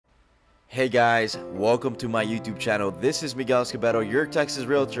Hey guys, welcome to my YouTube channel. This is Miguel Escobedo, your Texas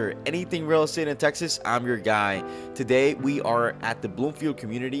realtor. Anything real estate in Texas, I'm your guy. Today we are at the Bloomfield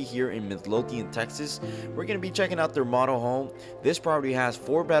community here in Midlothian, Texas. We're going to be checking out their model home. This property has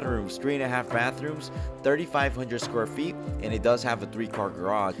 4 bedrooms, 3.5 bathrooms, 3,500 square feet, and it does have a 3-car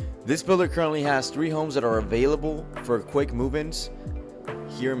garage. This builder currently has 3 homes that are available for quick move-ins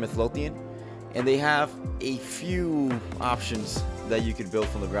here in Midlothian, and they have a few options that you could build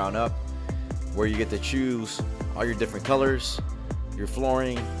from the ground up, where you get to choose all your different colors, your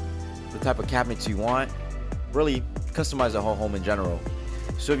flooring, the type of cabinets you want, really customize the whole home in general.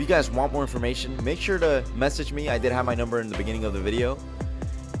 So if you guys want more information, make sure to message me. I did have my number in the beginning of the video,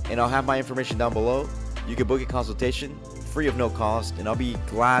 and I'll have my information down below. You can book a consultation free of no cost, and I'll be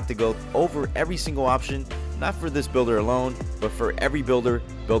glad to go over every single option, not for this builder alone, but for every builder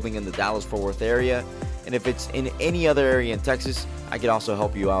building in the Dallas-Fort Worth area. And if it's in any other area in Texas, I can also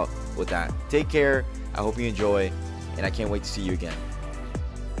help you out with that. Take care. I hope you enjoy, and I can't wait to see you again.